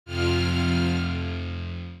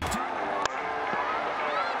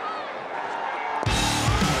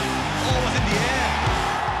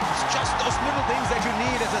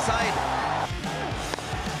other side.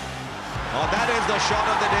 Oh, that is the shot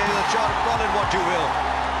of the day, the shot, call it what you will.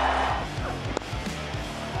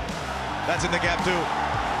 That's in the gap too.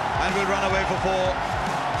 And will run away for 4.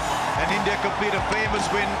 And India complete a famous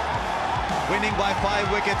win, winning by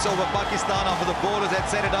 5 wickets over Pakistan after the bowlers had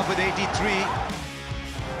set it up with 83.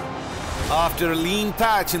 After a lean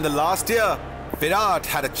patch in the last year, Virat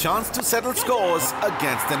had a chance to settle scores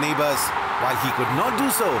against the neighbours, while he could not do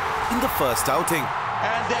so in the first outing.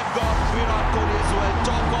 And they've got Virat Kohli as well.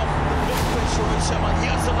 Talk of the big fish, Rohit Sharma.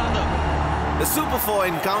 Here's another. The Super 4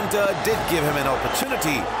 encounter did give him an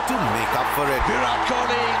opportunity to make up for it. Virat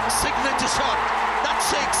Kohli, signature shot. That's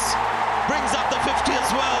 6. Brings up the 50 as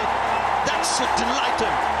well. That should delight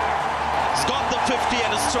him. He's got the 50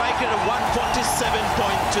 and a strike at a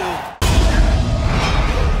 147.2.